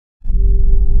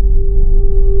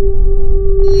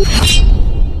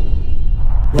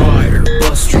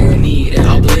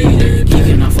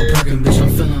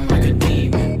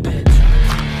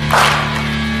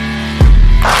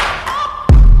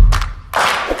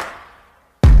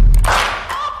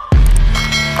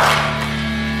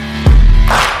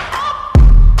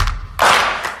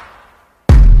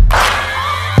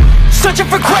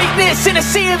in a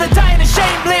sea of the dying and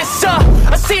shameless,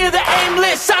 a sea of the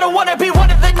aimless. I don't wanna be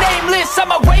one of the nameless.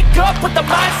 I'ma wake up with the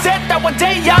mindset that one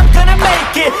day I'm gonna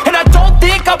make it. And I don't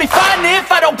think I'll be fine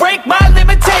if I don't break my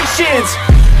limitations.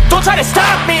 Don't try to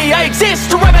stop me, I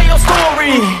exist to write my own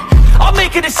story. I'll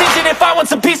make a decision if I want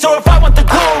some peace or if I want the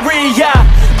glory, yeah.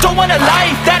 Don't want a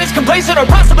life that is complacent or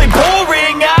possibly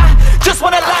boring. I just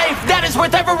want a life that is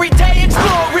worth every day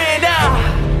exploring.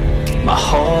 My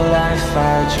whole life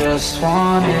I just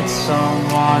wanted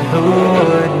someone who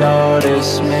would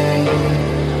notice me.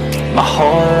 My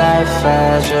whole life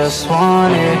I just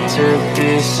wanted to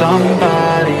be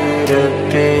somebody to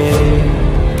be.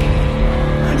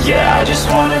 Yeah, I just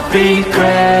wanna be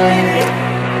great.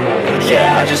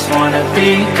 Yeah, I just wanna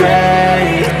be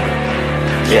great.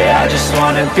 Yeah, I just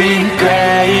wanna be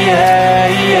great. Yeah,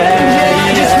 yeah, yeah,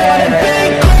 I just wanna be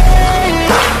great.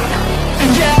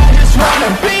 Yeah, I just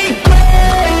wanna be great.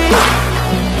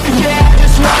 Yeah, I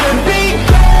just wanna be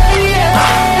great. Yeah,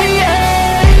 yeah,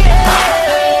 yeah,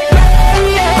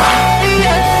 yeah,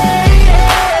 yeah.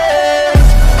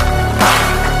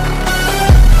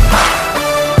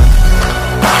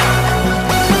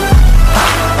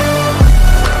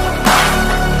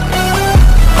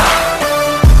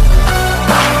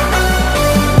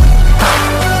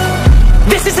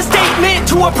 This is a statement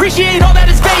to appreciate all that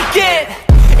is vacant.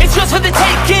 It's just for the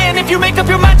taking. If you make up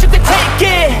your mind, you can take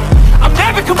it. I'm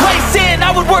never complacent.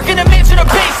 I would work in a mansion or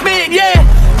basement, yeah.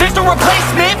 There's no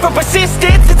replacement for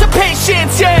persistence, it's a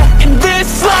patience, yeah. In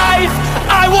this life,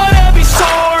 I wanna be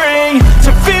soaring,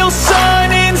 to feel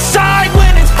sun inside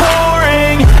when it's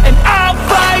pouring. And I'll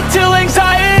fight till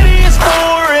anxiety is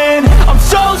foreign. I'm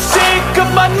so sick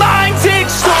of my mind's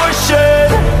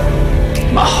extortion.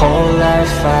 My whole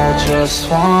life I just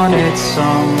wanted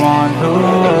someone who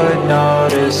would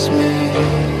notice me.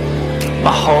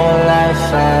 My whole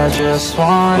life I just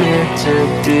wanted to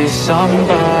be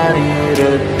somebody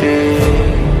to be.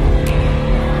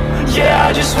 Yeah, I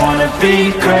just wanna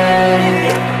be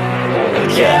great.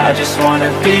 Yeah, I just wanna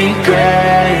be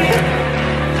great.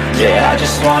 Yeah, I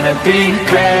just wanna be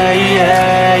great.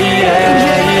 Yeah, yeah,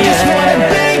 yeah, I just wanna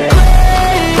be great.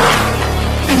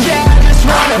 Yeah, I just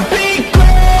wanna be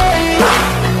great.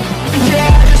 Yeah,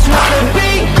 I just wanna be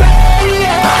great.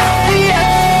 Yeah, yeah.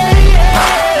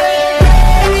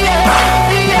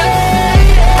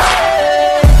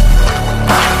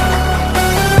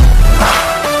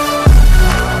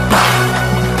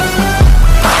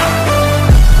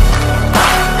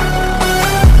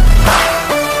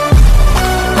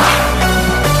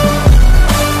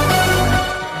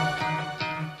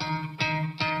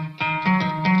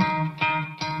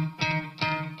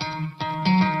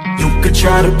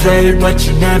 Try to play it, but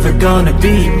you're never gonna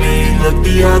beat me. Look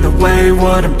the other way,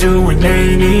 what I'm doing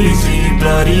ain't easy.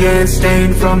 Bloody hands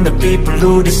stained from the people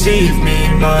who deceive me.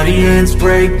 Muddy hands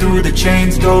break through the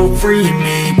chains, go free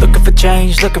me. Looking for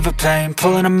change, looking for pain.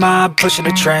 Pulling a mob, pushing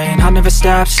a train. I'll never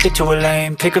stop, stick to a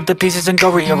lane. Pick up the pieces and go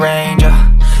rearrange.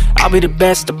 I'll be the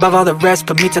best above all the rest,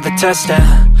 put me to the test and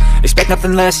expect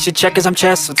nothing less, your check is I'm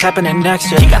chess, what's happening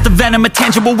next, yeah. He got the venom, a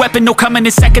tangible weapon, no coming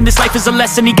in second. This life is a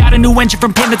lesson, he got a new engine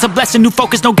from pain, that's a blessing. New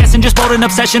focus, no guessing, just bold and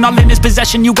obsession. All in his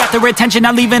possession, you got their attention.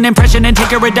 I'll leave an impression and take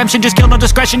your redemption. Just kill, no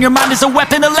discretion, your mind is a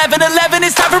weapon. 11-11,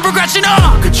 it's time for progression,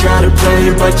 You could try to play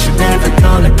it, but you're never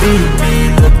gonna beat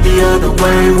me. Look the other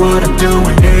way, what I'm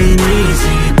doing ain't easy.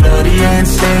 Bloody hands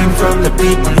stained from the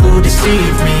people who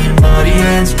deceive me. Muddy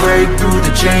hands break through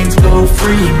the chains, go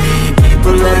free me.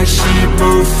 People like sheep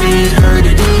move feet, hurt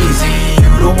it easy.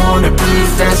 You don't wanna be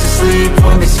fast asleep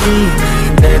when they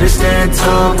scheming. Better stand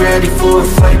tall, ready for a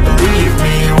fight, believe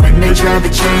me. When they try the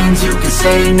chains, you can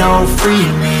say no,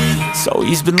 free me. So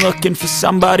he's been looking for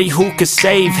somebody who could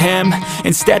save him,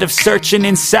 instead of searching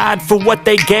inside for what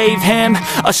they gave him.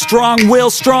 A strong will,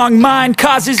 strong mind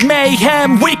causes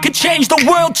mayhem. We could change the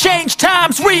world, change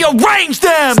times, rearrange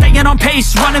them. Staying on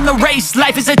pace, running the race.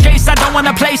 Life is a chase, I don't want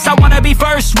a place. I wanna be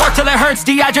first, work till it hurts.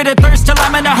 Dehydrated thirst till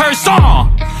I'm in a hearse.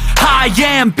 High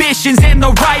ambitions and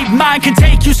the right mind can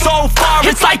take you so far.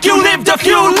 It's like you lived a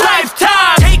few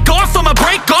lifetimes. Take off, I'ma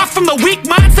break off from the weak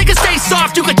minds. They can stay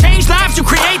soft, you can change lives, you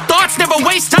create thoughts. Never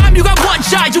waste time, you got one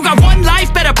shot, you got one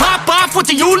life. Better pop off, what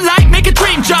do you like? Make a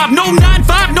dream job, no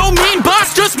 9-5, no mean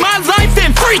boss. Just my life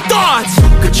and free thoughts. You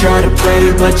could try to play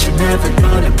it, but you're never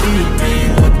gonna beat me.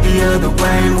 Look the other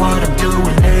way, what I'm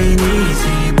doing ain't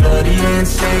easy. Bloody hands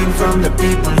stained from the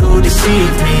people who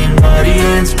deceive me. Muddy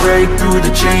hands break through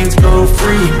the chains, go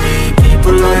free me.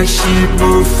 People like sheep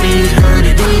move feet, hurt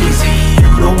it easy.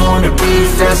 You don't wanna be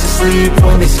fast asleep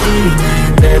when they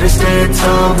scheming. Better stand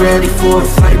tall, ready for a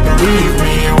fight, believe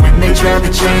me. When they try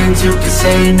the chains, you can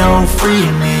say no, free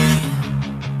me.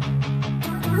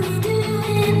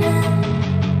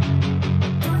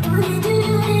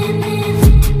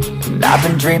 I've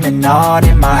been dreaming on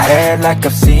in my head like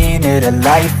I've seen it. A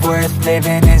life worth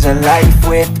living is a life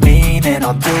with meaning.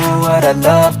 I'll do what I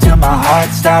love till my heart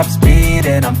stops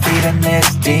beating. I'm feeding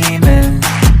this demon.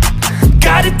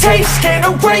 Got a taste, can't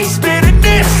erase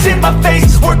bitterness in my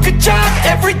face. Work a job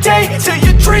every day till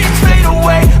your dreams fade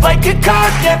away. Like a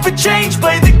card, never change,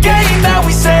 play the game that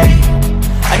we say.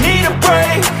 I need a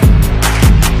break.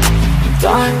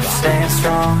 I'm staying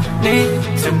strong, need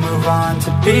to move on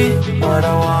to be what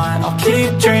I want. I'll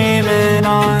keep dreaming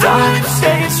on. I'm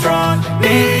staying strong,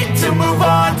 need to move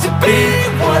on to be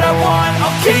what I want.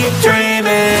 I'll keep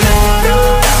dreaming on.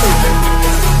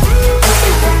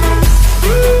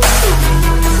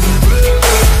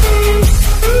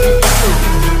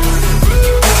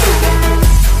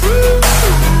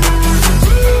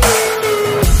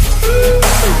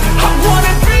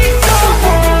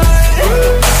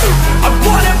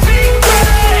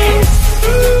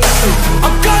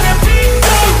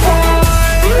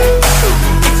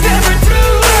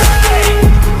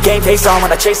 Game face on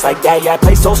when I chase like that. Yeah, I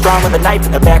play so strong with a knife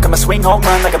in the back. I'ma swing home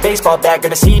run like a baseball bat.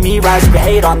 Gonna see me rise, you can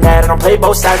hate on that. I don't play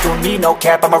both sides, doing me no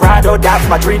cap. I'ma ride or die for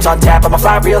my dreams on tap. I'ma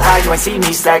fly real high, you ain't see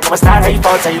me slack. No, it's not how you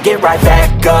fall, it's how you get right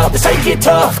back up. That's how you get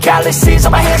tough. Calluses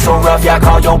on my hands so rough, yeah, I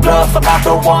call your bluff. I'm not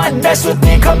the one, mess with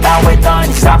me, come down with none.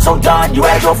 Cause I'm so done, you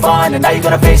had your fun. And now you're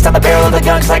gonna face down the barrel of the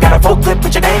gun. Cause I got a full clip,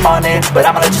 put your name on it. But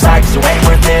I'ma let you slide cause you ain't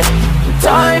worth it.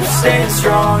 I'm staying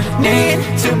strong,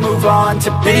 need to move on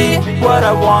to be what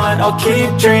I want. I'll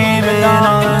keep dreaming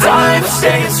on. I'm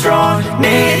staying strong,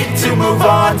 need to move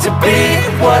on to be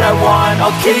what I want.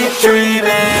 I'll keep dreaming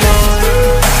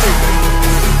on.